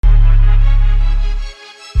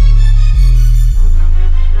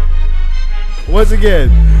Once again,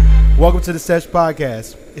 welcome to the Sesh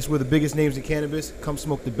podcast. It's where the biggest names in cannabis come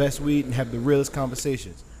smoke the best weed and have the realest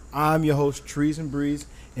conversations. I'm your host, Trees and Breeze,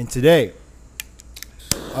 and today,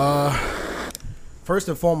 first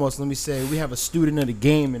and foremost, let me say we have a student of the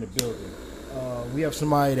game in the building. We have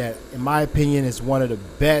somebody that, in my opinion, is one of the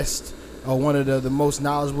best, one of the most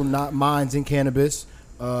knowledgeable minds in cannabis.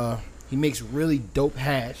 He makes really dope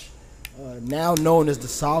hash. Now known as the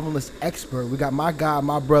solventless expert, we got my guy,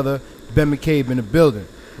 my brother, Ben McCabe in the building.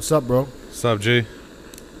 What's up, bro? What's up, G?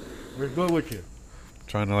 We're good with you.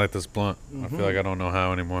 Trying to light this blunt. I feel like I don't know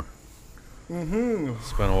how anymore.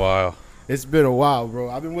 It's been a while. It's been a while, bro.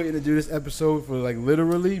 I've been waiting to do this episode for like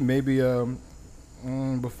literally maybe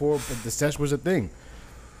before the Sesh was a thing.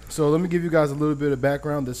 So let me give you guys a little bit of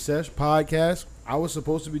background. The Sesh podcast, I was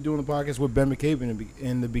supposed to be doing the podcast with Ben McCabe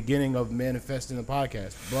in the beginning of manifesting the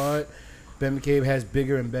podcast, but Ben McCabe has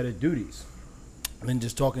bigger and better duties than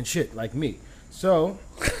just talking shit like me. So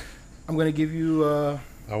I'm gonna give you.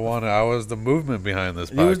 I was the movement behind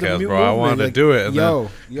this podcast, bro. movement. I wanted to do it, and yo.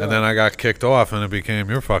 then I got kicked off, and it became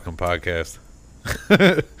your fucking podcast.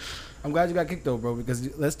 I'm glad you got kicked though, bro.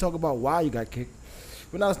 Because let's talk about why you got kicked.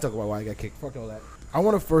 But now let's talk about why you got kicked. Fuck all that. I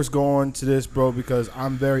want to first go on to this, bro, because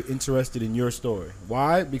I'm very interested in your story.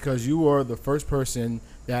 Why? Because you were the first person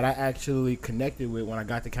that I actually connected with when I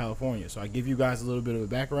got to California. So I give you guys a little bit of a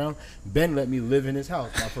background. Ben let me live in his house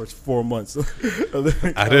my first 4 months.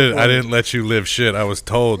 I didn't let you live shit. I was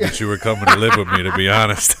told that you were coming to live with me, to be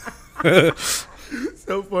honest.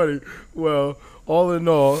 So funny. Well, all in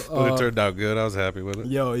all, but it turned out good. I was happy with it.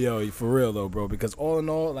 Yo, for real though, bro. Because all in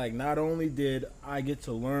all, like, not only did I get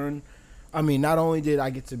to learn. Not only did I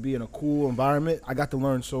get to be in a cool environment, I got to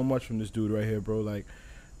learn so much from this dude right here, bro. Like,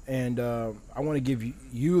 and I want to give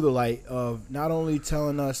you the light of not only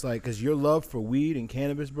telling us, like, because your love for weed and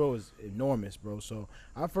cannabis, bro, is enormous, bro. So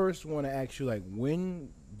I first want to ask you, like,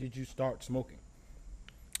 when did you start smoking?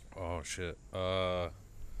 Oh shit. I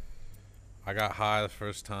got high the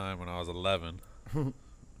first time when I was 11.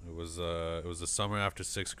 It was the summer after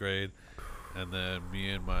 6th grade. And then me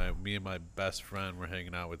and my best friend were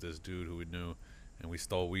hanging out with this dude who we knew, and we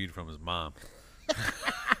stole weed from his mom.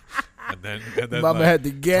 and then Mama like, had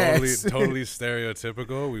the gas. Totally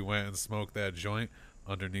stereotypical. We went and smoked that joint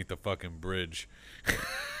underneath the fucking bridge.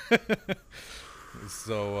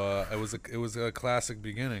 So it was a classic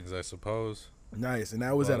beginnings, I suppose. Nice, and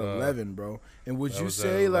that was at 11, bro. And would you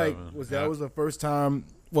say like was the first time?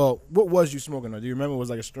 Well, what was you smoking? Or do you remember? Was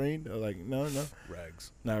it like a strain? Or like no,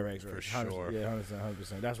 Regs. Not Regs, for 100%, sure. Yeah,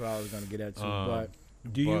 100%. That's what I was gonna get at too. But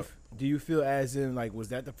do you feel as in like was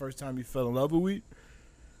that the first time you fell in love with weed?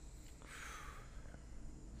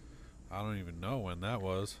 I don't even know when that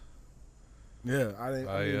was. Yeah, I mean,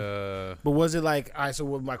 but was it like, all right, so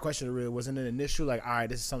what my question really wasn't an initial, like, all right,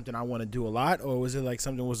 this is something I want to do a lot, or was it like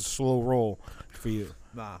something was a slow roll for you?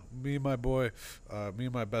 Nah, me and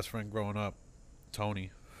my best friend growing up,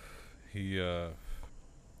 Tony, we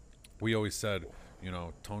always said, you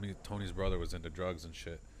know, Tony's brother was into drugs and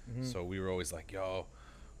shit, so we were always like, yo,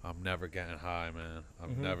 I'm never getting high, man.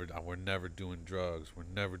 We're never doing drugs. We're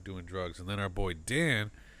never doing drugs. And then my boy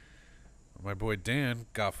Dan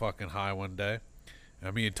got fucking high one day,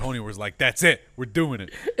 and me and Tony was like, "That's it, we're doing it."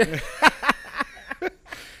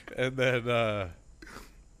 And then,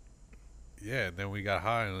 and then we got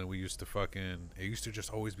high, and then we used to it used to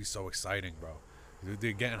just always be so exciting, bro.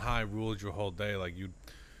 Getting high ruled your whole day. Like you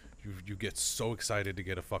get so excited to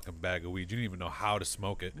get a fucking bag of weed. You didn't even know how to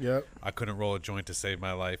smoke it. Yep. I couldn't roll a joint to save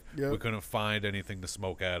my life. Yep. We couldn't find anything to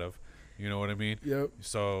smoke out of. You know what I mean? Yep.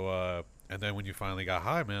 So. And then when you finally got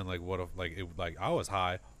high, man, I was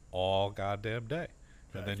high all goddamn day,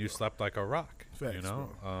 and then you slept like a rock, Facts, you know.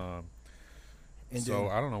 And so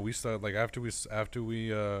then, I don't know. We started like after we stole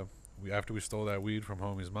that weed from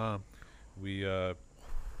homie's mom, I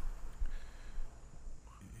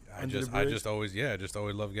just always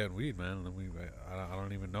loved getting weed, man. And then I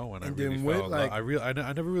don't even know when I really fell in love. I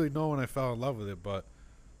never really know when I fell in love with it, but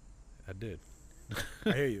I did.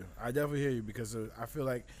 I hear you. I definitely hear you because I feel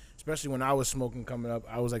like, especially when I was smoking coming up,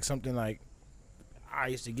 I was like something like I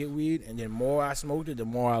used to get weed, and then more I smoked it, the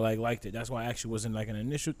more I liked it. That's why it actually wasn't like an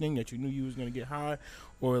initial thing that you knew you was gonna get high,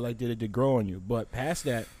 or like did it grow on you. But past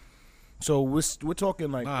that, so we're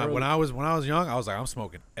talking like when I was young, I was like, I'm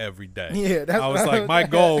smoking every day. Yeah, I was like, my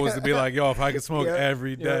goal was to be like, yo, if I could smoke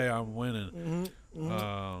every day, I'm winning.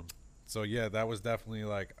 So yeah, that was definitely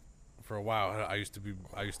like, for a while, I used to be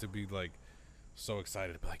like so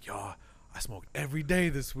excited to be like, yo, I smoked every day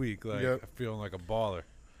this week, like feeling like a baller.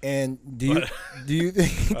 And do you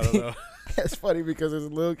think I don't know. That's funny because as a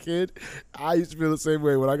little kid, I used to feel the same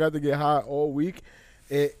way. When I got to get high all week,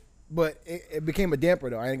 But it became a damper,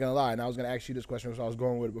 though. I ain't gonna lie. And I was gonna ask you this question, so I was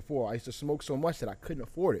going with it before. I used to smoke so much that I couldn't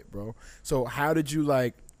afford it, bro. So how did you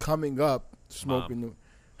like coming up smoking?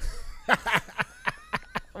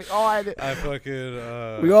 We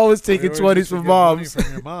always taking 20s from moms. Money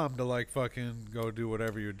from your mom to like fucking go do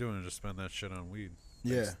whatever you're doing and just spend that shit on weed.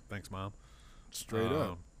 Thanks, mom. Straight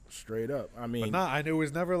up. I mean, but it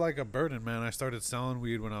was never like a burden, man. I started selling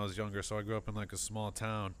weed when I was younger, so I grew up in like a small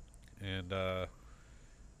town, and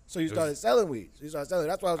so you started selling weed. That's what I was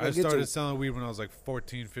going to get to. I started selling weed when I was like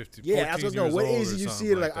 14, 15, yeah, 14 I was years old. What age did you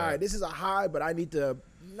see it like, that. all right, this is a high, but I need to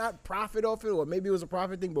not profit off it, or maybe it was a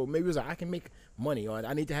profit thing, but maybe it was like, I can make money, or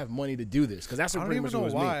I need to have money to do this, because that's what I pretty don't much even know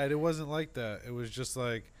was why. me. It wasn't like that. It was just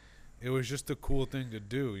like, it was just a cool thing to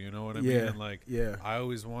do, you know what I mean? And like, I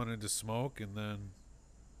always wanted to smoke, and then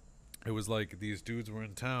it was like these dudes were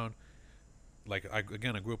in town. Like, I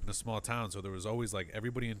grew up in a small town, so there was always like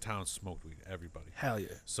everybody in town smoked weed. Everybody. Hell yeah.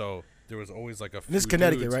 So there was always like a few This is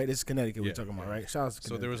Connecticut, dudes. Right? This is Connecticut we're talking about, right? Shout out to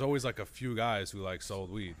Connecticut. So there was always like a few guys who like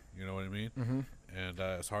sold weed. You know what I mean? Mm-hmm. And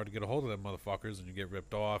it's hard to get a hold of them motherfuckers, and you get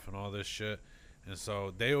ripped off and all this shit. And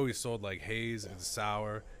so they always sold like haze and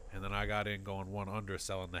sour. And then I got in going one under,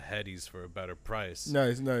 selling the headies for a better price.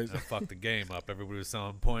 Nice. And I fucked the game up. Everybody was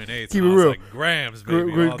selling .8s. Keep and it I was real. like grams,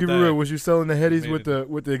 baby. Keep it real. Was you selling the headies with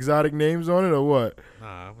the exotic names on it, or what?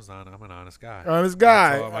 Nah, I'm an honest guy. Honest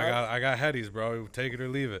guy. I got headies, bro. Take it or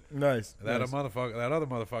leave it. Nice. That other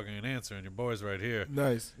motherfucker ain't answering. Your boy's right here.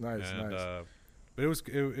 Nice. But it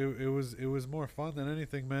was more fun than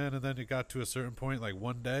anything, man. And then it got to a certain point. Like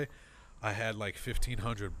one day, I had like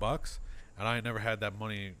 $1,500. And I never had that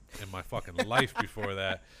money in my fucking life before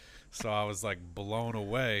that. So I was like blown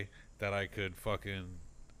away that I could fucking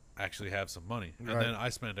actually have some money. And then I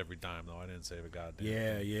spent every dime, though. I didn't save a goddamn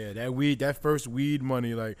thing. Yeah. That first weed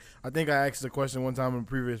money, like, I think I asked the question one time in a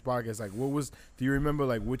previous podcast, like, do you remember,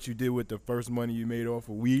 like, what you did with the first money you made off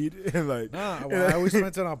of weed? And like, I always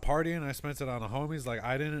spent it on partying. I spent it on the homies. Like,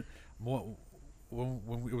 I didn't,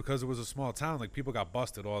 because it was a small town, like people got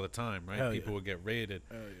busted all the time, right? People would get raided,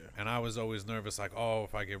 and I was always nervous, like, oh,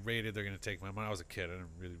 if I get raided, they're gonna take my money. I was a kid, I didn't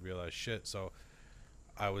really realize shit, so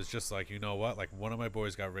I was just like, you know what? Like, one of my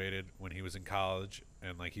boys got raided when he was in college,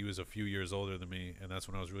 and like he was a few years older than me, and that's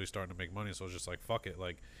when I was really starting to make money. So I was just like, fuck it,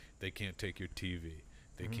 like they can't take your TV,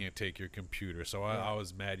 they can't take your computer. So I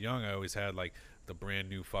was mad young. I always had like the brand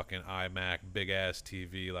new fucking iMac, big ass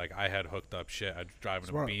TV. Like I had hooked up shit. I was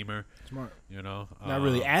driving a Beamer. Smart. You know, not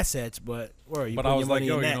really assets, but but I was like,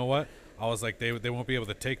 yo, you know what? I was like, they won't be able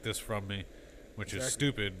to take this from me, which is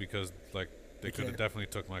stupid because like they could have definitely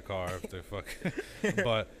took my car if they fuck.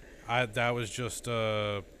 But that was just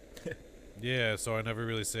yeah. So I never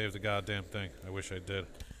really saved a goddamn thing. I wish I did.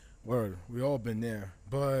 Word, we all been there,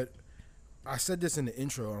 but I said this in the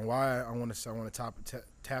intro, and why I want to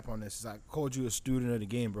tap on this is I called you a student of the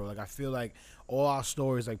game, bro. Like, I feel like all our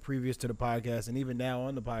stories, like previous to the podcast, and even now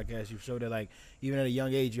on the podcast, you showed that like even at a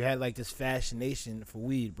young age, you had like this fascination for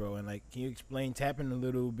weed, bro. And like, can you tap in a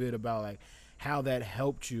little bit about like how that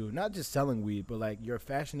helped you, not just selling weed, but like your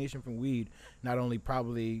fascination from weed, not only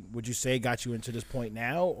probably would you say got you into this point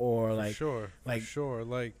now, or like for sure.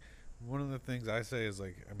 Like, one of the things I say is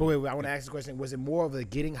like, but wait, I want to ask the question: was it more of the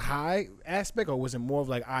getting high aspect, or was it more of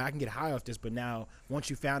like, I can get high off this? But now, once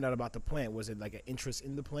you found out about the plant, was it like an interest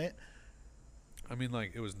in the plant? I mean,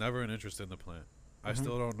 like, it was never an interest in the plant. I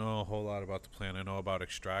still don't know a whole lot about the plant. I know about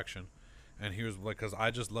extraction, and here's like, because I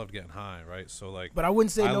just loved getting high, right? So like, but I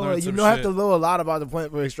wouldn't say no. You don't have to know a lot about the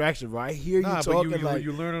plant for extraction, bro. I hear you talking, but like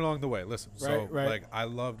you learn along the way. Listen, right. Like, I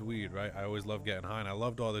loved weed, right? I always loved getting high, and I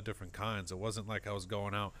loved all the different kinds. It wasn't like I was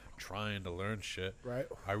going out trying to learn shit. Right.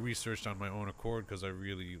 I researched on my own accord because I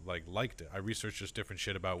really liked it. I researched just different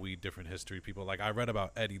shit about weed, different history, people. Like, I read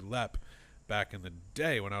about Eddie Lepp back in the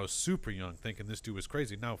day when I was super young, thinking this dude was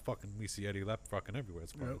crazy. Now fucking we see Eddie Lepp fucking everywhere.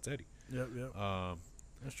 It's Eddie. Yep.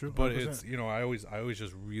 That's true. But 100%. It's, you know, I always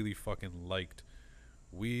just really fucking liked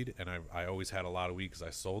weed, and I always had a lot of weed because I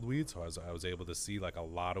sold weed, so I was able to see like a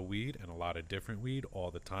lot of weed and a lot of different weed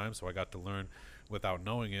all the time. So I got to learn without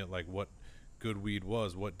knowing it, like what good weed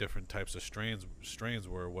was, what different types of strains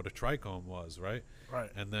were, what a trichome was, right? Right.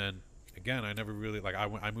 And then again, I never really like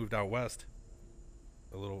I moved out west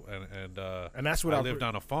a little, and that's what I lived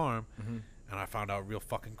on a farm, and I found out real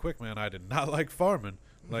fucking quick, man. I did not like farming.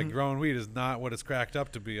 Like, growing weed is not what it's cracked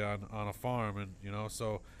up to be on a farm, and you know,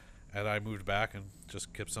 so, and I moved back and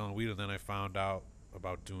just kept selling weed, and then I found out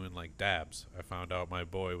about doing like dabs. I found out my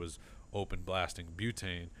boy was open blasting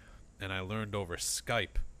butane, and I learned over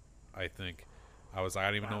Skype. I think I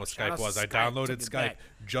didn't even know what Skype was. I downloaded Skype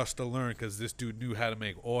just to learn because this dude knew how to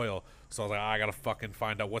make oil. So I was like, I gotta fucking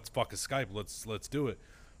find out what's fucking Skype. Let's do it.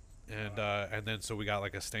 And then so we got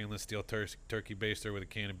like a stainless steel turkey baster with a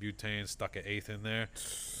can of butane, stuck an eighth in there,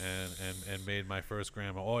 and made my first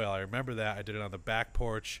gram of oil. I remember that. I did it on the back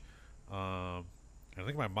porch. I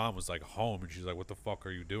think my mom was like home, and she's like, "What the fuck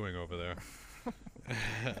are you doing over there?"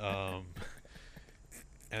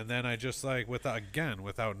 And then I just like without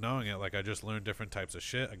knowing it, like I just learned different types of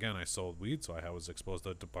shit. Again, I sold weed, so I was exposed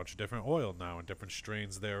to a bunch of different oil now and different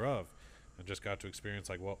strains thereof, and just got to experience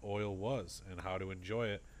like what oil was and how to enjoy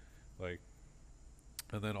it. Like,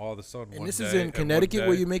 and then all of a sudden, and this is in Connecticut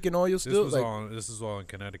where you're making oil still. This is all in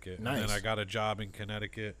Connecticut. Nice. And then I got a job in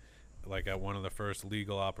Connecticut, like at one of the first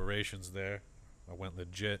legal operations there. I went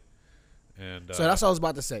legit. And so that's what I was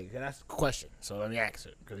about to say. That's the question. So let me ask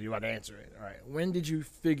it because you're about to answer it. All right. When did you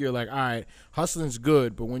figure like, all right, hustling's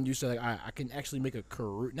good, but when you say like, all right, I can actually make a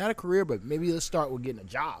career, not a career, but maybe let's start with getting a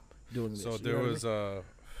job doing this. So there was I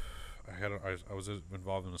was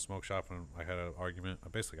involved in a smoke shop and I had an argument. I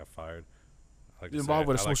basically got fired. Involved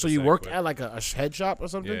with a smoke. So you worked at like a head shop or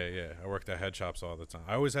something? Yeah. I worked at head shops all the time.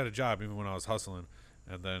 I always had a job even when I was hustling.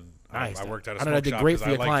 And then nice. I worked at a smoke shop because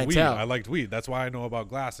I liked weed. I liked weed. That's why I know about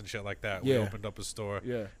glass and shit like that. Yeah. We opened up a store,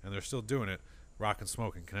 yeah, and they're still doing it. Rock and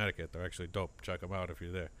Smoke in Connecticut. They're actually dope. Check them out if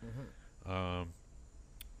you're there. Mm-hmm.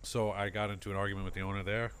 So I got into an argument with the owner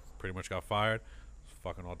there. Pretty much got fired. Was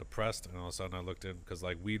fucking all depressed. And all of a sudden I looked in because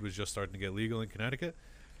like weed was just starting to get legal in Connecticut.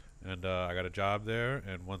 And I got a job there.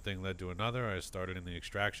 And one thing led to another. I started in the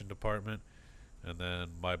extraction department. And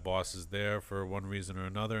then my bosses there, for one reason or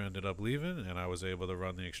another, ended up leaving, and I was able to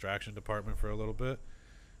run the extraction department for a little bit.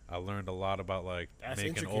 I learned a lot about like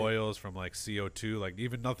making oils from like CO2, like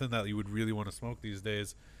even nothing that you would really want to smoke these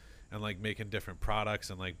days, and like making different products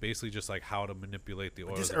and like basically just like how to manipulate the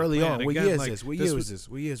oils. Just early on, what year is this? What year was this?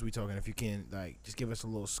 What years we talking? If you can, like, just give us a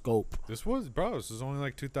little scope. This was only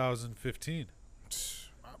like 2015.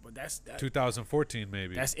 But that's 2014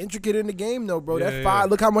 maybe. That's intricate in the game though, bro. Yeah, that five.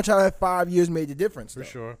 Look how much that 5 years made the difference. For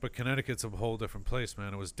sure. But Connecticut's a whole different place,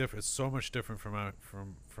 man. It was different. It's so much different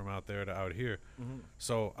from out there to out here. Mm-hmm.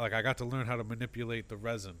 So like I got to learn how to manipulate the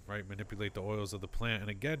resin, right? Manipulate the oils of the plant. And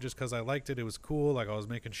again, just because I liked it, it was cool. Like I was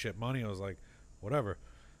making shit money. I was like, whatever.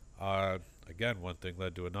 Again, one thing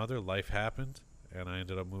led to another. Life happened, and I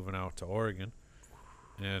ended up moving out to Oregon,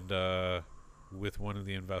 and with one of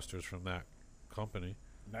the investors from that company.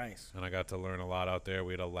 Nice. And I got to learn a lot out there.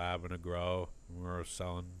 We had a lab and a grow. We were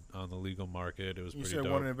selling on the legal market. It was pretty dope. You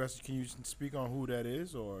said one of the investors. Can you speak on who that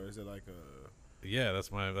is, or is it like a? Yeah, that's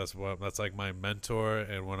like my mentor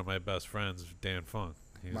and one of my best friends, Dan Funk.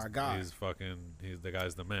 My guy. The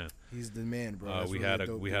guy's the man. He's the man, bro. We had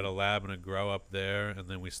a lab and a grow up there, and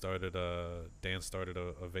then Dan started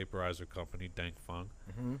a vaporizer company, Dank Funk.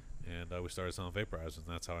 Mm-hmm. And we started selling vaporizers, and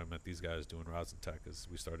that's how I met these guys doing rosin tech. Is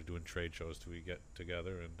we started doing trade shows till we get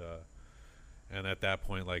together, and at that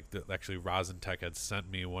point, like actually, rosin tech had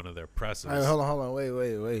sent me one of their presses. All right, hold on, wait.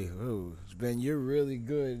 Ooh, Ben, you're really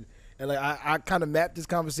good. And like I kind of mapped this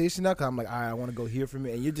conversation out because I'm like, all right, I want to go hear from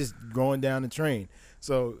you, and you're just going down the train.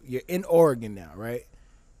 So you're in Oregon now, right?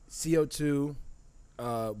 CO2.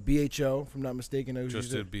 BHO, if I'm not mistaken. Just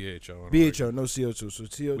did BHO. BHO, no CO2. So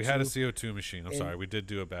CO2. We had a CO2 machine. I'm sorry. We did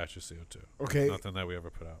do a batch of CO2. Okay. Nothing that we ever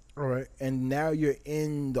put out. All right. And now you're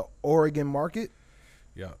in the Oregon market?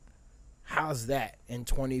 Yeah. How's that in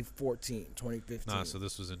 2014, 2015? Nah, so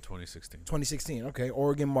this was in 2016. 2016. Okay.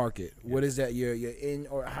 Oregon market. Yeah. What is that you're in,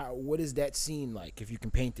 or what is that scene like, if you can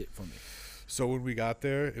paint it for me? So when we got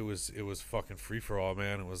there, it was fucking free for all,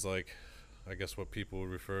 man. It was like, I guess what people would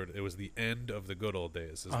refer to, it was the end of the good old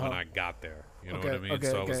days is when I got there. You know what I mean? Okay,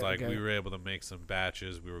 so it was like we were able to make some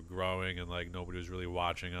batches. We were growing, and like nobody was really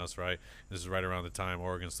watching us, right? This is right around the time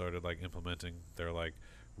Oregon started like implementing their like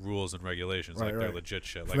rules and regulations, like their legit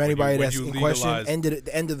shit. Like for anybody that's in question,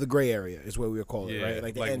 the end of the gray area is what we would call it, right?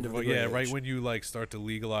 Like the end of the gray area. Right when you like start to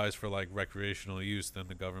legalize for like recreational use, then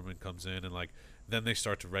the government comes in and like then they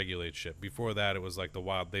start to regulate shit. Before that, it was like the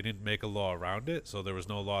wild. They didn't make a law around it, so there was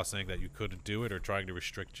no law saying that you couldn't do it or trying to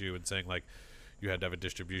restrict you and saying like you had to have a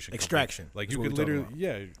distribution extraction company. Like you could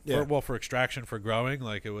literally for extraction, for growing,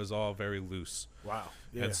 like it was all very loose. Wow.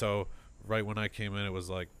 Yeah. And so right when I came in, it was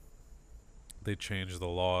like they changed the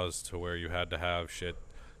laws to where you had to have shit,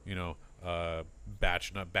 you know,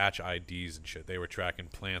 batch IDs and shit. They were tracking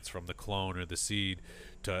plants from the clone or the seed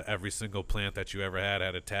to every single plant that you ever had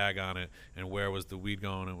a tag on it, and where was the weed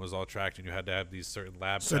going. It was all tracked, and you had to have these certain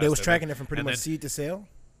lab tests. So they was tracking it from pretty much seed to sale?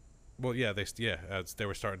 Well, yeah, they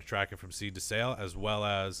were starting to track it from seed to sale, as well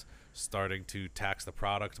as starting to tax the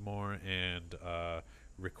product more and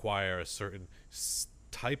require a certain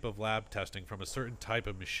type of lab testing from a certain type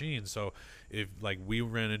of machine. So if like we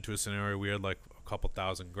ran into a scenario, we had like a couple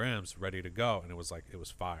thousand grams ready to go, and it was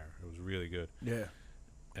fire. It was really good. Yeah.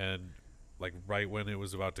 And like right when it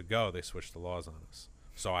was about to go, they switched the laws on us.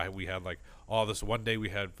 So we had like all this. One day we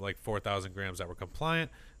had like 4,000 grams that were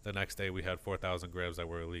compliant. The next day we had 4,000 grams that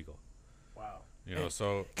were illegal. Wow. You know,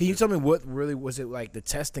 so can you tell me what really was it, like the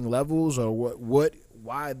testing levels, or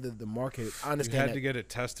why the market? I understand you had to get it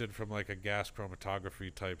tested from like a gas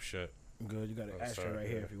chromatography type shit. Good, you got an ashtray right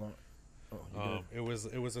here if you want. It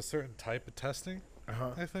was a certain type of testing,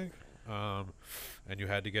 I think, and you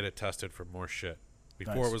had to get it tested for more shit.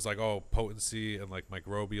 Before it was like, potency and like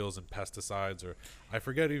microbials and pesticides, or I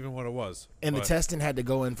forget even what it was. And the testing had to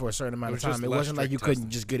go in for a certain amount of time. It wasn't like you couldn't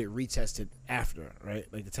just get it retested after, right?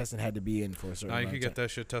 Like the testing had to be in for a certain amount of time. Now you can get that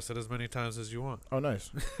shit tested as many times as you want. Oh, nice.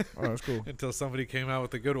 Oh, that's cool. Until somebody came out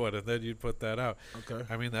with a good one, and then you'd put that out. Okay.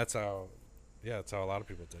 I mean, that's how a lot of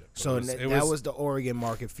people did it. But so that was the Oregon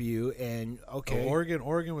market for you, and okay.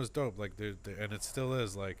 Oregon was dope. Like, and it still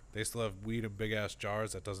is. Like, they still have weed in big ass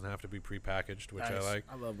jars that doesn't have to be prepackaged, which nice. I like.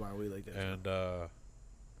 I love buying weed like that. And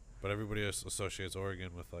but everybody associates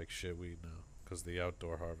Oregon with like shit weed now because the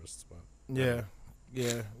outdoor harvest spot. Yeah,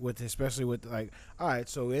 yeah. Especially with like, all right.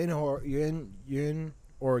 So you're in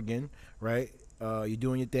Oregon, right? You're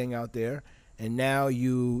doing your thing out there, and now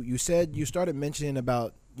you said you started mentioning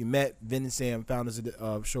about. You met Vin and Sam, founders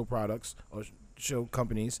of Show Products or Show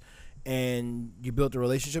Companies, and you built a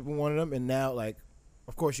relationship with one of them. And now, like,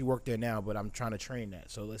 of course, you work there now, but I'm trying to train that.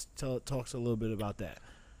 So let's talk a little bit about that.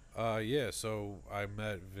 Yeah. So I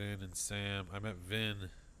met Vin and Sam. I met Vin. It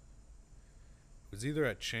was either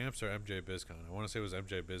at Champs or MJ BizCon. I want to say it was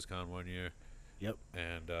MJ BizCon one year. Yep.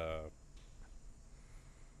 And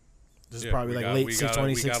this is probably like late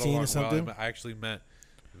 2016 or something. Well. I actually met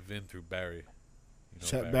Vin through Barry.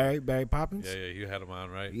 Barry Poppins? Yeah, you had him on,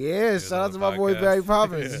 right? Yeah, shout out to my boy Barry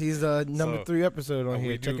Poppins. He's number 3 episode on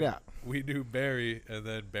here. Check it out. We knew Barry, and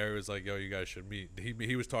then Barry was like, yo, you guys should meet.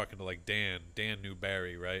 He was talking to like Dan. Dan knew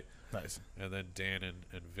Barry, right? Nice. And then Dan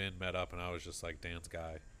and Vin met up, and I was just like Dan's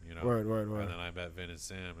guy, you know? Word. And then I met Vin and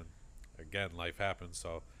Sam, and again, life happened,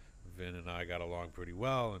 so Vin and I got along pretty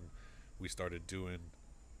well, and we started doing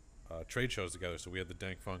trade shows together. So we had the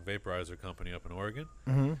Dank Funk Vaporizer Company up in Oregon,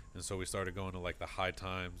 and so we started going to like the High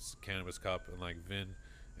Times Cannabis Cup, and like Vin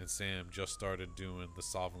and Sam just started doing the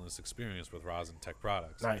Solventless Experience with Rosin Tech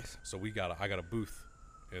Products. Nice. So I got a booth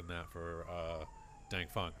in that for Dank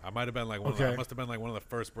Funk. I might have been like I must have been like one of the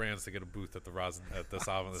first brands to get a booth at the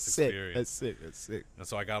Solventless Experience. That's sick. And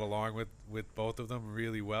so I got along with both of them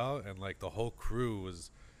really well, and like the whole crew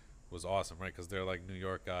was awesome, right? Because they're like New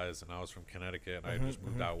York guys, and I was from Connecticut, and I just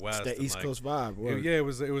moved out west. It's that East Coast vibe. Yeah, it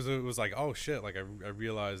was like, oh shit! Like I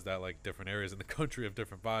realized that like different areas in the country have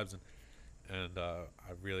different vibes, and I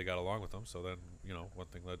really got along with them. So then one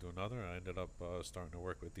thing led to another, and I ended up starting to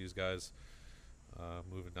work with these guys,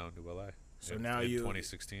 moving down to LA. So in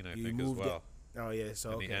 2016, I think as well. Oh yeah,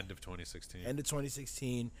 so the end of 2016. End of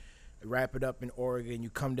 2016, wrap it up in Oregon. You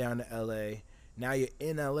come down to LA. Now you're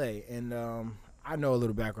in LA, and I know a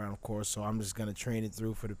little background, of course, so I'm just gonna train it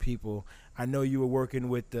through for the people. I know you were working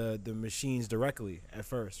with the machines directly at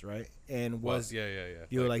first, right? And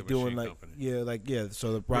you were like doing like company.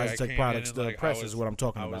 So the Rosin Tech Products, the press is what I'm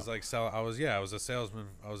talking about. I was a salesman.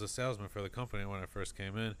 I was a salesman for the company when I first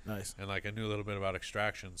came in. Nice. And like I knew a little bit about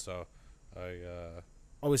extraction, so I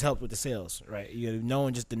always helped with the sales, right?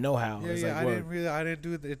 Knowing just the know-how. Yeah, I didn't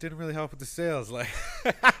do it. It didn't really help with the sales. Like,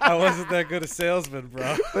 I wasn't that good a salesman,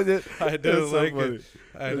 bro. I didn't like it.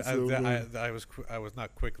 I was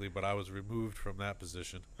not quickly, but I was removed from that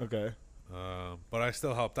position. Okay. But I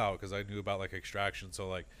still helped out because I knew about like extraction. So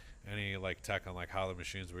like any like tech on like how the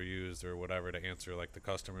machines were used or whatever to answer like the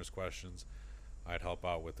customers' questions, I'd help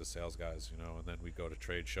out with the sales guys, and then we'd go to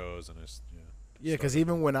trade shows and it's Yeah, because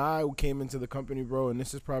even when I came into the company, bro, and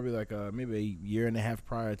this is probably like maybe a year and a half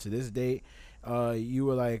prior to this date, you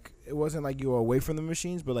were like, it wasn't like you were away from the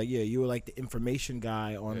machines, but like, yeah, you were like the information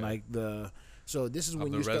guy on like the. So this is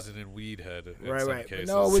when the resident weed head. Right. Cases.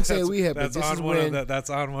 No, I wouldn't say weed head, but this is when that's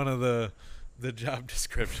on one of the job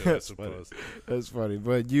description, I suppose. That's funny,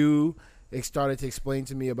 but you started to explain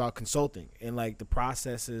to me about consulting and like the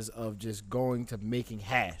processes of just going to making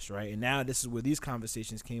hash, right? And now this is where these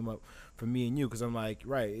conversations came up for me and you, because I'm like,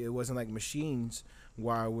 right, it wasn't like machines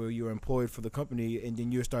where you were employed for the company, and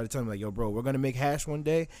then you started telling me like, yo, bro, we're gonna make hash one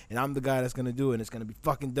day, and I'm the guy that's gonna do it, and it's gonna be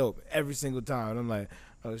fucking dope every single time. And I'm like,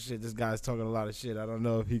 oh shit, this guy's talking a lot of shit. I don't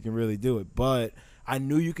know if he can really do it, but I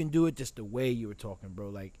knew you can do it just the way you were talking, bro.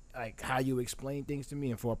 Like how you explain things to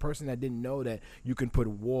me. And for a person that didn't know that you can put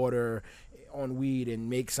water on weed and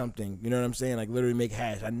make something, you know what I'm saying? Like literally make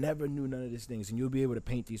hash. I never knew none of these things, and you'll be able to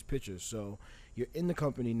paint these pictures. So you're in the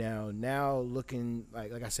company now. Now looking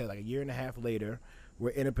like I said, like a year and a half later, we're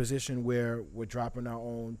in a position where we're dropping our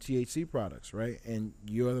own THC products, right? And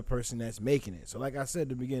you're the person that's making it. So like I said at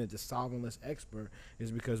the beginning, the solventless expert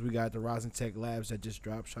is because we got the Rosin Tech Labs that just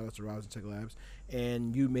dropped. Shout out to Rosin Tech Labs.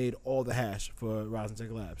 And you made all the hash for Rosin Tech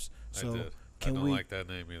Labs. So I did. I don't like that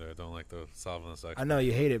name either. I don't like the solventless expert. I know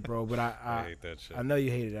you hate it, bro, but I hate that shit. I know you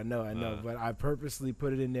hate it. I know. But I purposely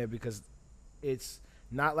put it in there because it's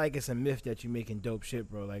not like it's a myth that you're making dope shit,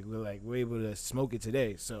 bro. Like we're able to smoke it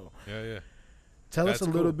today. So yeah. Tell us a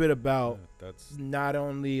little bit about that's not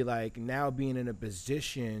only like now being in a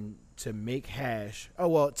position to make hash. Oh,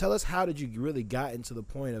 well, tell us how did you really got into the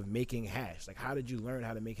point of making hash? Like, how did you learn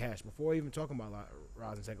how to make hash? Before even talking about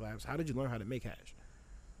Rosin Tech Labs, how did you learn how to make hash?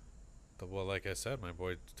 Well, like I said, my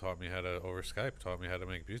boy taught me how to, over Skype, taught me how to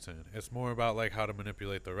make butane. It's more about like how to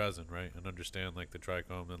manipulate the resin, right? And understand like the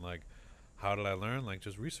trichome and like how did I learn? Like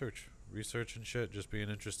just research and shit, just being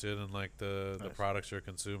interested in like the products you're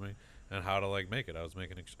consuming and how to like make it. I was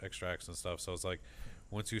making extracts and stuff. So it's like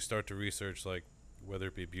once you start to research like whether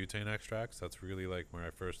it be butane extracts, that's really like where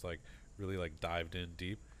I first like really like dived in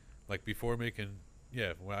deep. Like before making,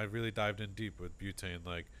 when I really dived in deep with butane,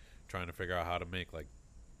 like trying to figure out how to make like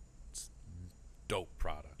dope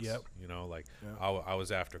products. Yep. You know, like I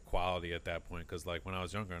was after quality at that point because like when I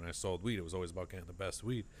was younger and I sold weed, it was always about getting the best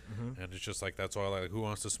weed. And it's just like that's all I like. Who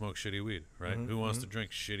wants to smoke shitty weed, right? Who wants to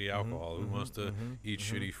drink shitty alcohol? Who wants to eat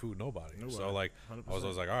shitty food? Nobody. So like 100%. I was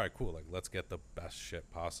always like, all right, cool. Like let's get the best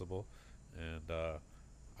shit possible. And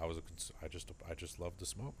I just love to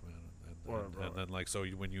smoke, man. And then like so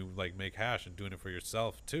when you like make hash and doing it for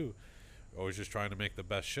yourself too, always just trying to make the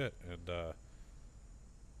best shit. And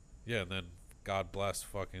and then God bless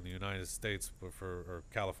fucking the United States or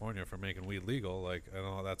California for making weed legal, like, and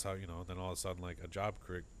all that's how, you know, then all of a sudden like a job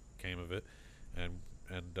came of it, and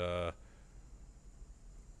I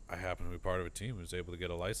happened to be part of a team who was able to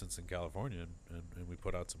get a license in California, and we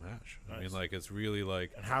put out some hash. Nice. I mean, like it's really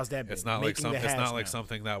like, and how's that been? It's not like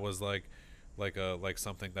something that was like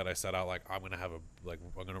something that I set out like I'm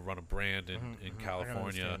gonna run a brand in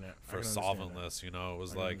California for solventless. You know, it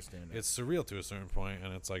was like it's surreal to a certain point,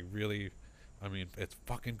 and it's like really. I mean, it's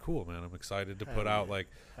fucking cool, man. I'm excited to put out like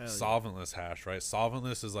solventless hash, right?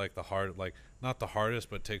 Solventless is like not the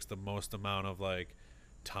hardest, but takes the most amount of like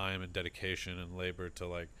time and dedication and labor to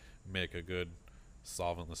like make a good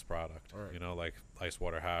solventless product. Right. You know, like ice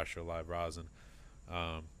water hash or live rosin.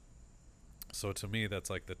 So to me,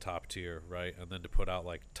 that's like the top tier, right? And then to put out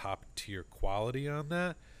like top tier quality on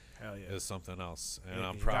that is something else. And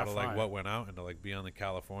I'm proud of like what went out and to like be on the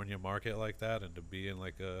California market like that and to be in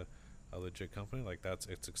like a legit company like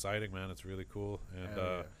it's exciting, man. It's really cool.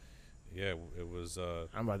 And it was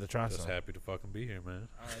I'm about to try just happy to fucking be here, man.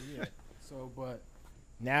 So but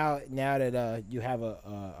now that you have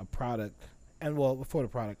a product, and well, before the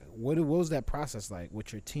product, what was that process like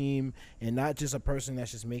with your team, and not just a person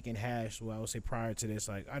that's just making hash? Well, I would say prior to this,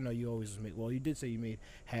 like I know you always you did say you made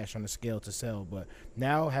hash on the scale to sell, but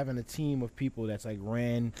now having a team of people that's like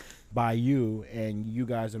ran by you and you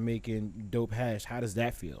guys are making dope hash, how does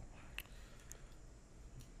that feel?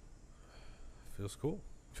 Feels cool.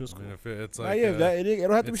 Feels cool. I mean, it's like it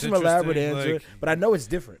don't have to be some elaborate answer, like, but I know it's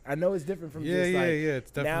different. I know it's different from just like it's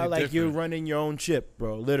definitely now, like different. You're running your own ship,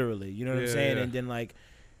 bro. Literally, you know what I'm saying? And then like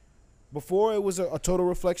before, it was a total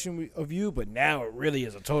reflection of you, but now it really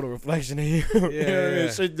is a total reflection of you. You know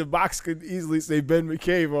what I mean? The box could easily say Ben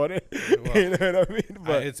McCabe on it. Well, you know what I mean?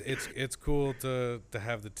 But it's cool to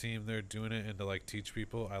have the team there doing it and to like teach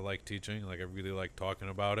people. I like teaching. Like I really like talking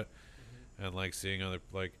about it and like seeing other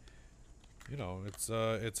like. You know,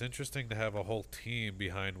 it's interesting to have a whole team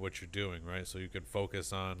behind what you're doing, right? So you can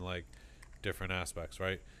focus on like different aspects,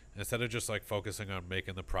 right? Instead of just like focusing on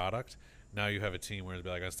making the product, now you have a team where it'd be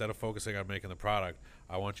like, instead of focusing on making the product,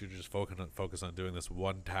 I want you to just focus on doing this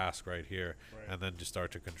one task right here, and then just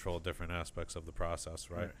start to control different aspects of the process,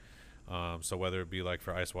 right? So whether it be like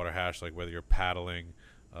for ice water hash, like whether you're paddling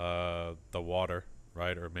the water,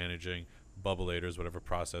 right, or managing bubbleators, whatever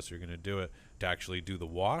process you're going to do it, to actually do the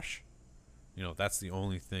wash. You know, that's the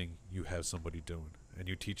only thing you have somebody doing, and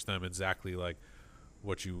you teach them exactly like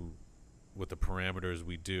what the parameters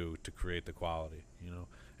we do to create the quality, you know,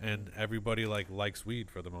 and everybody like likes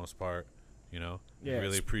weed for the most part, you know,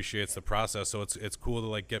 really appreciates the process. So it's cool to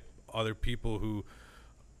like get other people who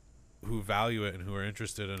value it and who are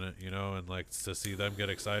interested in it, you know, and like to see them get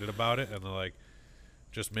excited about it and like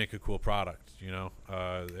just make a cool product, you know.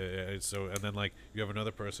 So and then like you have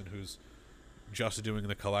another person who's just doing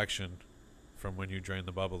the collection from when you drain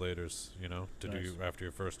the bubbleators, you know, to do after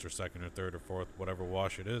your first or second or third or fourth, whatever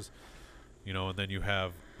wash it is, you know, and then you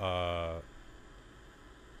have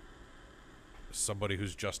somebody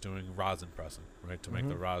who's just doing rosin pressing, right, to make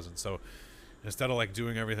the rosin. So instead of like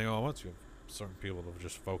doing everything all at once, you have certain people to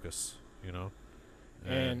just focus, you know,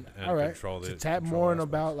 and all right, control to tap more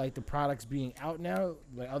about like the products being out now.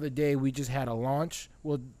 Like other day, we just had a launch.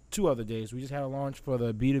 Well, 2 other days, we just had a launch for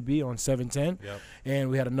the B2B on 7/10, and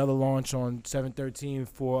we had another launch on 7/13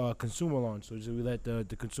 for a consumer launch. So we let the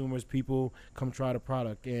consumers, people, come try the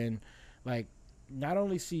product and like not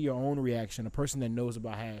only see your own reaction, a person that knows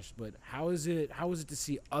about hash, but how is it to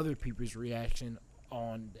see other people's reaction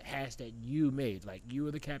on the hash that you made? Like you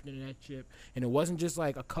were the captain of that ship, and it wasn't just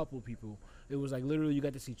like a couple people. It was like literally you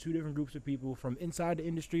got to see 2 different groups of people from inside the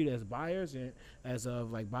industry as buyers and as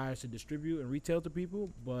of like buyers to distribute and retail to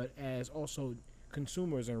people, but as also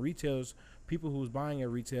consumers and retailers, people who was buying at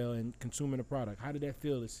retail and consuming the product. How did that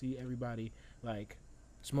feel to see everybody like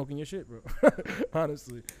smoking your shit, bro?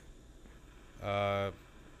 Honestly. Like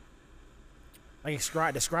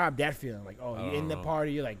describe that feeling. Like, oh, you're in the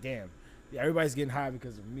party, you're like, damn, yeah, everybody's getting high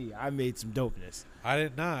because of me. I made some dopeness. I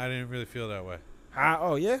didn't really feel that way.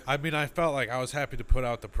 Oh yeah. I mean, I felt like I was happy to put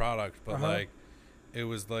out the product, but like, it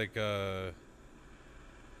was like it's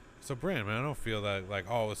a brand, man. I don't feel that like,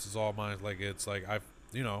 oh, this is all mine. Like it's like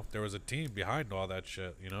there was a team behind all that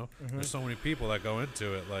shit. You know, there's so many people that go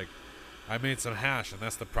into it. Like, I made some hash, and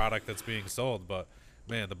that's the product that's being sold. But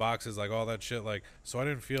man, the boxes, like all that shit, like, so I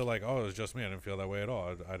didn't feel like, oh, it was just me. I didn't feel that way at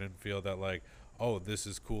all. I didn't feel that like, oh, this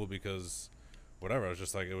is cool because whatever. It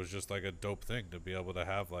was just like a dope thing to be able to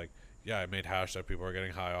have like. Yeah, I made hash that people are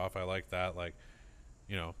getting high off. I like that, like,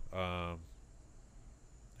 you know,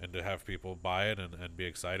 and to have people buy it and be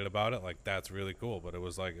excited about it, like, that's really cool. But it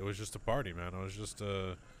was just a party, man. I was just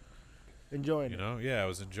enjoying it. You know, yeah, I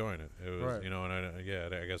was enjoying it. It was, right. You know, and I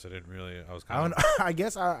guess I didn't really. I was kind of. I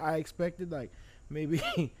guess I expected like maybe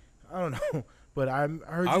I don't know. But I heard you say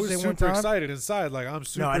one time. I was super excited inside. Like, I'm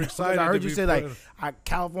super excited. I heard you say, like,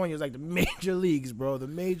 California is like the major leagues, bro. The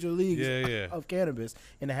major leagues of cannabis.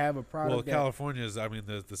 And to have a product. Well, California is, I mean,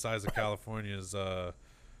 the size of California is, it's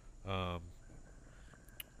one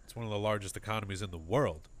of the largest economies in the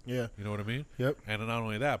world. Yeah. You know what I mean? Yep. And not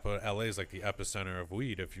only that, but LA is like the epicenter of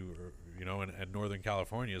weed. If you know, and Northern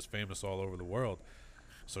California is famous all over the world.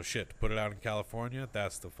 So shit, to put it out in California,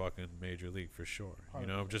 that's the fucking major league for sure. You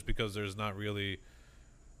know, just because there's not really,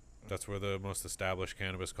 that's where the most established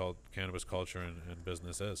cannabis culture and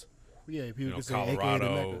business is. Yeah, people can say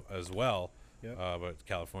Colorado as well. Yep. But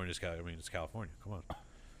California's, it's California. Come on.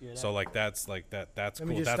 Yeah, so like that's cool. That's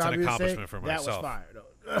an accomplishment for myself. That was fire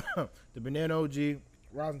though. The Banana OG,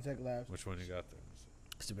 Rosin Tech Labs. Which one you got there?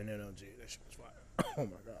 It's the Banana OG. That shit was fire. Oh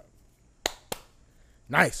my god.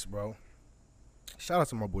 Nice, bro. Shout out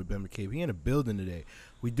to my boy Ben McCabe. He in the building today.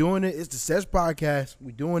 We doing it. It's the Sesh podcast.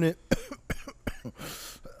 We doing it.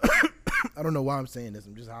 I don't know why I'm saying this.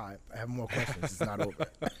 I'm just high. I have more questions. It's not over.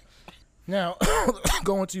 Now,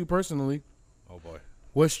 going to you personally. Oh boy.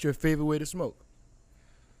 What's your favorite way to smoke?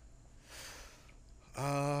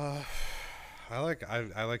 I like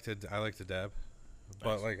to dab,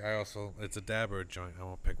 but like it's a dab or a joint. I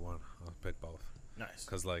won't pick one. I'll pick both. Nice.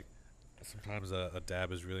 Because like sometimes a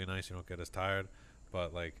dab is really nice. You don't get as tired.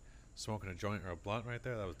 But like smoking a joint or a blunt right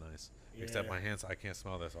there, that was nice. Yeah. Except my hands, I can't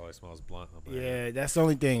smell this. All I smell is blunt. Yeah, that's the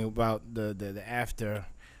only thing about the after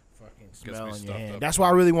fucking smell in your hand. That's why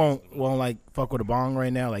I really won't like fuck with a bong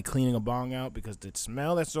right now, like cleaning a bong out, because the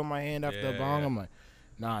smell that's on my hand after a bong, I'm like,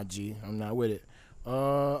 nah, G, I'm not with it.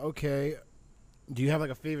 Okay. Do you have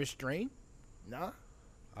like a favorite strain? Nah.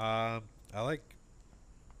 I like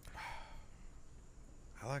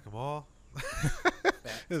them all.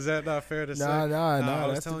 Is that not fair to say? No. I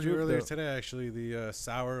was telling you earlier today, actually, the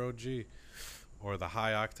sour OG or the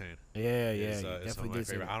high octane. Is some of my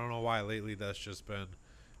favorite. I don't know why lately that's just been,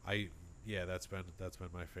 that's been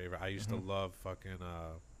my favorite. I used to love fucking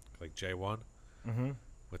like J1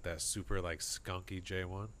 with that super like skunky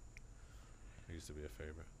J1. It used to be a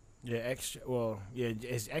favorite. Yeah, is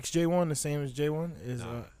XJ1 the same as J1? Is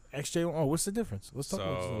XJ1? Oh, what's the difference? Let's talk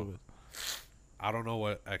about this a little bit. I don't know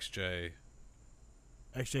what XJ1?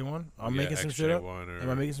 I'm making some shit up. Am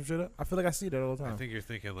I making some shit up? I feel like I see that all the time. I think you're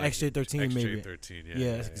thinking like XJ13 maybe. XJ13,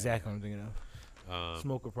 yeah. That's exactly what I'm thinking of.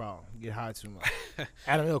 Smoke a problem. Get high too much.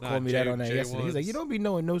 Adam Hill called me that on that yesterday. He's like, you don't be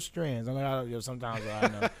knowing no strands. I'm like, sometimes I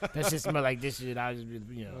know. That shit smell like this shit. I just be,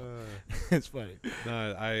 it's funny.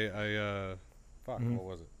 No, fuck, what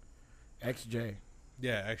was it? XJ.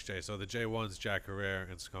 Yeah, XJ. So the J1's Jack Herrera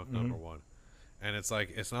and skunk number 1. And it's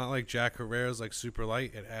like, it's not like Jack Herrera's like super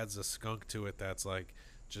light. It adds a skunk to it that's like,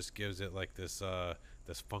 just gives it like this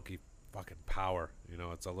this funky fucking power. You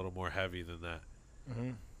know, it's a little more heavy than that.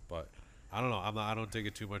 But I don't know. I don't dig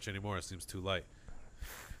it too much anymore. It seems too light.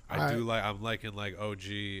 I'm liking like OG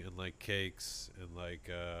and like cakes and like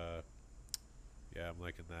yeah, I'm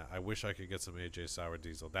liking that. I wish I could get some AJ Sour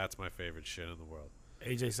Diesel. That's my favorite shit in the world.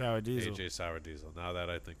 AJ Sour Diesel. AJ Sour Diesel. Now that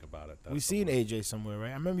I think about it, We seen AJ somewhere, right?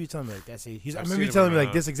 I remember you telling me like that's AJ. I I've remember seen you him telling me like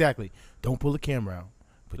around. this exactly. Don't pull the camera out.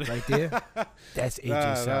 Put it right there. That's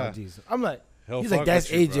AJ Sour Diesel. I'm like, He'll he's like, fuck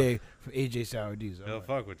that's with you, AJ from AJ Sour Diesel. He'll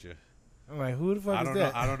fuck with you. I'm like, who the fuck I is don't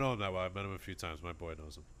that? know. I don't know him that well. I met him a few times. My boy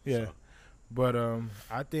knows him. Yeah. So. But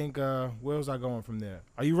I think where was I going from there?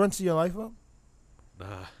 Are you running your life up?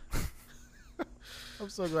 Nah. I'm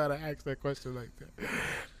so glad I asked that question like that.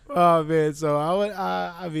 Oh man, so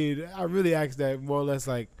I mean I really asked that more or less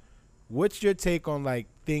like, what's your take on like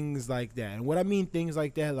things like that? And what I mean things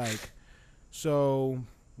like that, like, so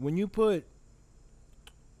when you put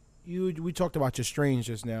we talked about your strains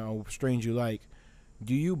just now, strains you like.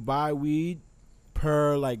 Do you buy weed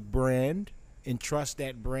per like brand and trust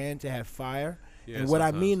that brand to have fire? Yeah, and what I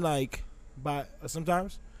sometimes. mean like by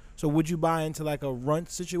sometimes. So would you buy into like a runt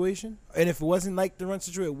situation? And if it wasn't like the runt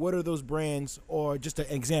situation, what are those brands? Or just an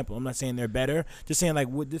example. I'm not saying they're better. Just saying like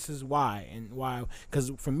what this is why and why.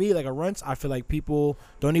 Because for me, like a runts, I feel like people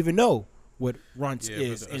don't even know what runts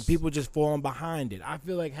is, and people just falling behind it. I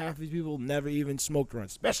feel like half these people never even smoked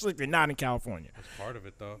runts, especially if you're not in California. That's part of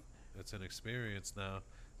it though. It's an experience now.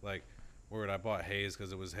 Like, I bought Haze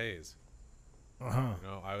because it was Haze. You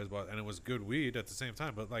know, I always bought, and it was good weed at the same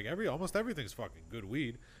time. But like almost everything's fucking good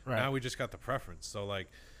weed. Right. Now we just got the preference. So like,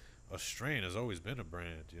 a strain has always been a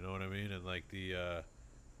brand. You know what I mean? And like yeah.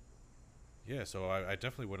 So I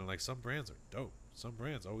definitely wouldn't like. Some brands are dope. Some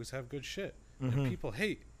brands always have good shit, and people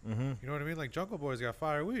hate. You know what I mean? Like Jungle Boy's got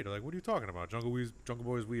fire weed. Like, what are you talking about? Jungle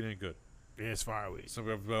Boy's weed ain't good. Yeah, it's fire weed. Some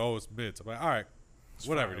people are like, oh, it's mids. I'm like, all right,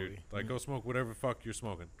 whatever, fire dude. weed. Like, go smoke whatever the fuck you're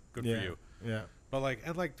smoking. Good Yeah. for you. Yeah. But like,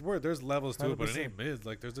 and like, there's levels to it, but it 100%. ain't mids.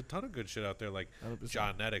 Like, there's a ton of good shit out there. Like, 100%.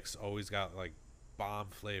 Jonetics always got like bomb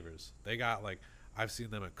flavors. They got like, I've seen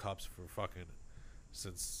them at cups for fucking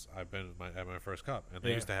since I've been at my first cup, and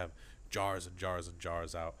they used to have jars and jars and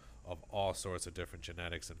jars out of all sorts of different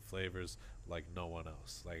genetics and flavors like no one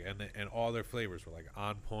else. Like, and all their flavors were like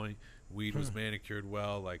on point. Weed was manicured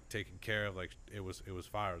well, like taken care of. Like it was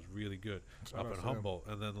fire. It was really good up in Humboldt.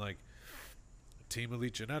 And then like Team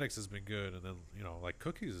Elite Genetics has been good, and then like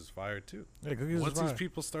Cookies is fire too. Yeah, Cookies Once is fire. these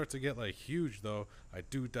people start to get like huge though, I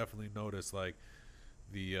do definitely notice like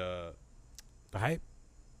the hype.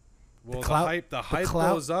 well, clout- the hype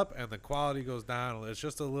clout. goes up and the quality goes down. It's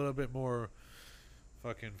just a little bit more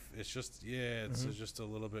fucking. It's just it's just a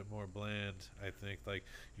little bit more bland. I think like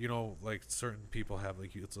like certain people have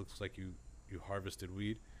like it looks like you harvested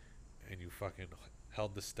weed and you fucking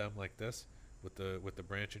held the stem like this with the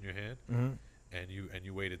branch in your hand. And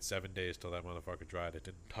you waited 7 days till that motherfucker dried. It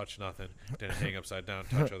didn't touch nothing. Didn't hang upside down,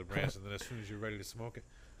 touch other branches. And then as soon as you're ready to smoke it,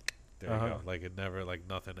 there you go. Like it never, like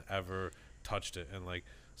nothing ever touched it. And like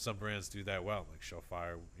some brands do that well, like show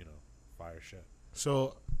fire, fire shit.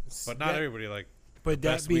 So, But not everybody like. But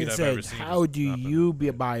that best weed being I've said, ever seen how is do nothing you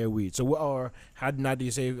but- buy your weed? So, or how not do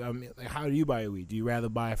you say? Like, how do you buy your weed? Do you rather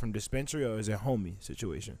buy it from dispensary or is it homie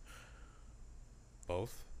situation?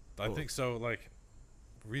 Both. I think so. Like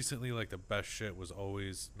recently, like the best shit was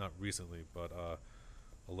always not recently, but a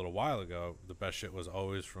little while ago, the best shit was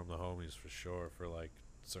always from the homies for sure. For like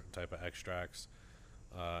certain type of extracts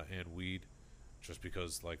and weed, just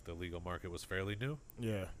because like the legal market was fairly new.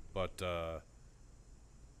 Yeah. But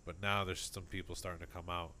now there's some people starting to come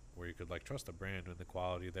out where you could like trust the brand and the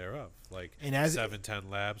quality thereof. Like And as 710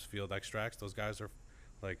 Labs, Field Extracts, those guys are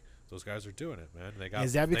doing it, man. They got.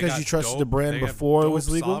 Is that they because got you trusted the dope- brand they have before it dope was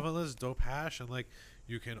legal? Solventless, dope hash, and like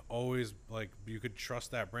you can always like you could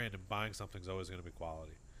trust that brand, and buying something's always going to be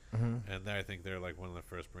quality. And I think they're like one of the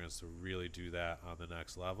first brands to really do that on the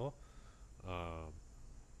next level.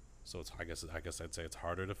 So it's I guess I'd say it's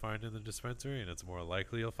harder to find in the dispensary, and it's more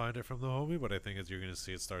likely you'll find it from the homie. But I think you're going to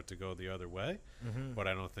see it start to go the other way. But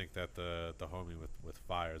I don't think that the homie with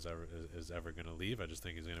fire is ever going to leave. I just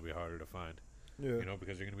think he's going to be harder to find. Yeah.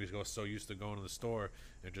 Because you're going to be so used to going to the store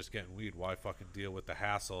and just getting weed. Why fucking deal with the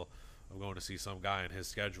hassle of going to see some guy in his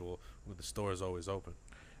schedule when the store is always open?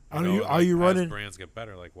 Are you as running? brands get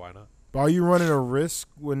better, like why not? Are you running a risk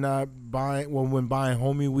when buying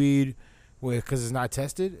homie weed, because it's not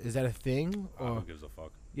tested? Is that a thing? Or Who gives a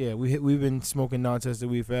fuck? yeah, we've been smoking non-tested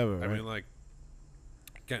weed forever. I Right? mean, like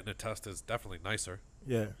getting a test is definitely nicer.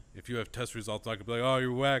 Yeah. If you have test results, I could be like, "Oh,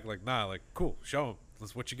 you're whack." Like, nah, like, cool, show them.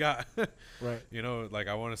 That's what you got. Right. Like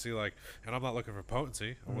I want to see like, and I'm not looking for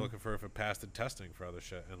potency. I'm looking for if it passed in testing for other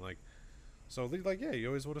shit. And like, so like, yeah, you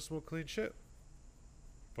always want to smoke clean shit.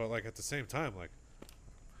 But like at the same time, like,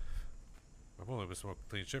 I've only been smoking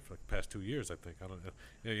clean shit for like the past 2 years, I think. I don't know.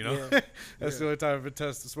 Yeah, you know, Yeah. that's the only time I've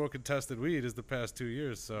been smoking tested weed is the past 2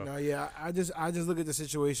 years. So No, yeah, I just look at the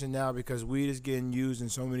situation now because weed is getting used in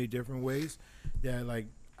so many different ways that like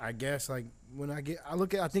I guess like when I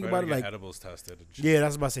think about it like edibles tested. And shit. yeah,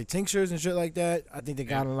 that's about to say tinctures and shit like that. I think they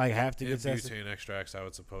kind of like have to get tested. Butane extracts, I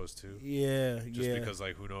would suppose too. Yeah, Just because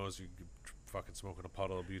like who knows, you could fucking smoking a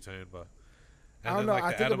puddle of butane, but. I don't know.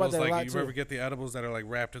 I think about that a lot you too. ever get the edibles that are like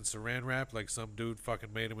wrapped in saran wrap? Like some dude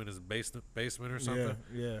fucking made them in his basement or something.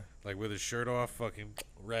 Yeah. Like with his shirt off, fucking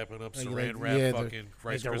wrapping up Like, saran wrap, yeah, fucking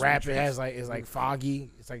Rice the Krispie wrap it treats. has like it's like foggy.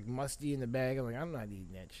 It's like musty in the bag. I'm like, I'm not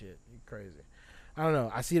eating that shit. You crazy. I don't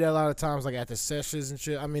know. I see that a lot of times, like at the sessions and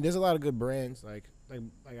shit. I mean, there's a lot of good brands. Like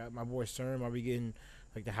my boy CERN, I'll be getting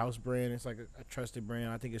like the house brand. It's like a trusted brand.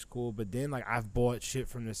 I think it's cool. But then like I've bought shit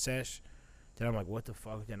from the Sesh that I'm like, what the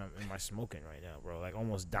fuck am I smoking right now, bro? Like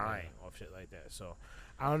almost dying off shit like that. So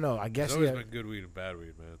I don't know. I guess There's always been good weed and bad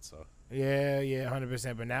weed, man. So yeah,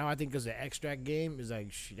 100%. But now I think because the extract game is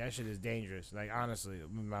like that shit is dangerous. Like honestly,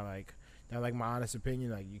 my honest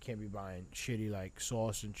opinion, like you can't be buying shitty like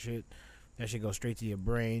sauce and shit. That shit goes straight to your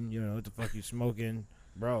brain. You know what the fuck you smoking,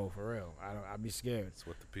 bro? For real, I'd be scared. it's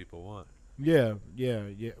what the people want. Yeah.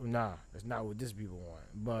 Nah, that's not what this people want.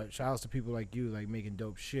 But shout outs to people like you, like making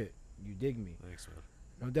dope shit. You dig me? Thanks, man.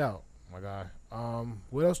 No doubt, my guy.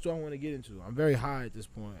 What else do I want to get into? I'm very high at this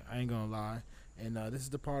point. I ain't gonna lie. And this is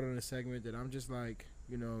the part of the segment that I'm just like,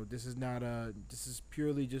 you know, this is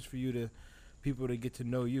purely just for people to get to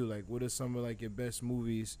know you. Like, what are some of like your best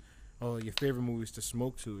movies or your favorite movies to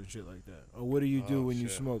smoke to and shit like that? Or what do you do when you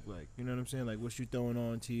smoke? Like, you know what I'm saying? Like, what you throwing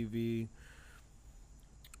on TV?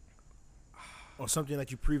 Or something that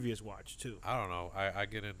you previous watched too. I don't know. I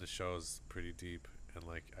get into shows pretty deep. And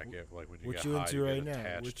like I get like when you what get you high, into you right get now?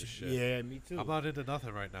 attached to shit. Yeah, me too. I'm not into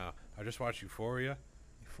nothing right now. I just watched Euphoria.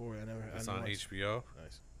 It's on HBO.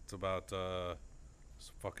 Nice. It's about some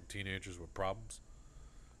fucking teenagers with problems,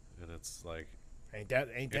 and it's like Ain't that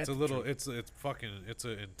it's a the little truth? it's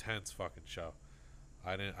an intense fucking show.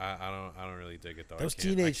 I don't really dig it though. Those I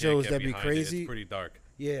can't teenage get shows that be behind it. crazy. It's pretty dark.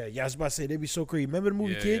 Yeah, I was about to say they'd be so crazy. Remember the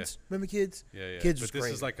movie Yeah, Kids? Remember Kids? Yeah. Kids but was this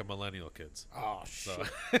crazy. is like a millennial kids. Oh shit.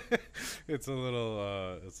 So it's a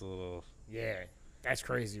little. Yeah, that's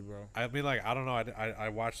crazy, bro. I mean, like, I don't know. I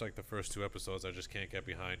watched like the first 2 episodes. I just can't get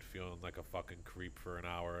behind feeling like a fucking creep for an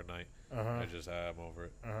hour a night. I'm over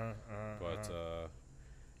it. But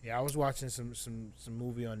yeah, I was watching some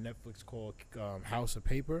movie on Netflix called House of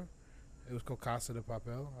Paper. It was called Casa de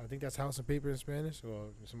Papel. I think that's House of Paper in Spanish, or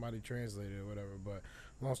somebody translated it or whatever. But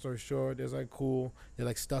long story short, they're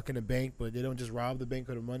like stuck in a bank, but they don't just rob the bank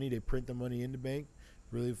of the money. They print the money in the bank.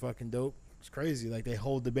 Really fucking dope. It's crazy. Like they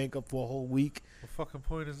hold the bank up for a whole week. what fucking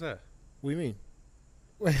point is that? What do you mean?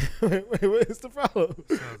 Wait, what is the problem?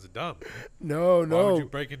 Sounds dumb. No. Why would you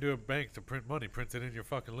break into a bank to print money? Print it in your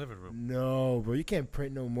fucking living room. No, bro, you can't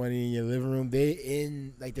print no money in your living room.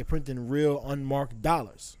 They're printing real unmarked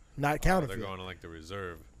dollars, not counterfeit. They're going to like the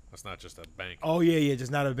reserve. That's not just a bank. Oh yeah,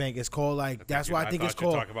 just not a bank. It's called like that's why I think it's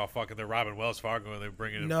called. You're talking about fucking they're robbing Wells Fargo and they're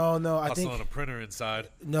bringing No, I hustling think a printer inside.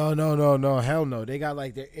 no, hell no. They got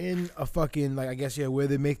like they're in a fucking like I guess where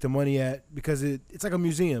they make the money at because it's like a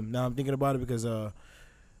museum. Now I'm thinking about it because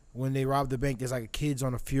when they robbed the bank, there's like kids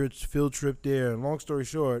on a field trip there. And long story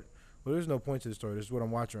short, well, there's no point to the story. This is what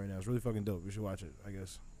I'm watching right now. It's really fucking dope. You should watch it. I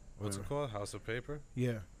guess. What's it called? House of Paper?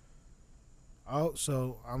 Yeah. Oh,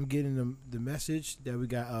 so I'm getting the message that we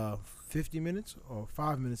got 50 minutes or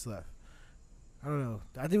 5 minutes left. I don't know.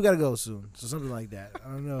 I think we gotta go soon. So something like that.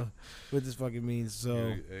 I don't know what this fucking means.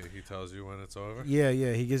 So He tells you when it's over? yeah,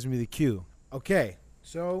 he gives me the cue. Okay.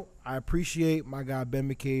 So I appreciate my guy Ben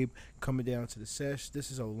McCabe coming down to the sesh. This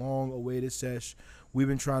is a long awaited sesh. We've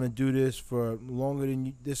been trying to do this for longer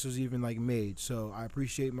than this was even like made. So I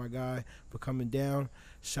appreciate my guy for coming down.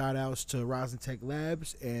 Shout outs to Rosentech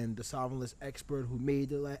Labs and the solventless expert who made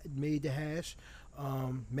the hash.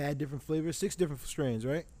 Mad different flavors, 6 different strains,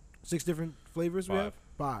 right? 6 different flavors. 5. We have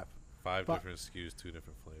 5. 5 different SKUs, 2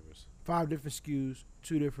 different flavors. 5 different SKUs,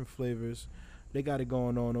 2 different flavors. They got it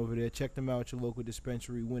going on over there. Check them out at your local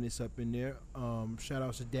dispensary when it's up in there. Shout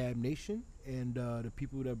outs to Dab Nation and the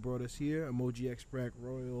people that brought us here, Emoji Extract,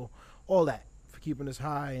 Royal, all that for keeping us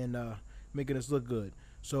high and making us look good.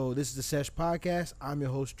 So this is the Sesh Podcast. I'm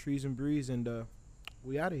your host, Trees and Breeze, and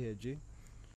we out of here, G.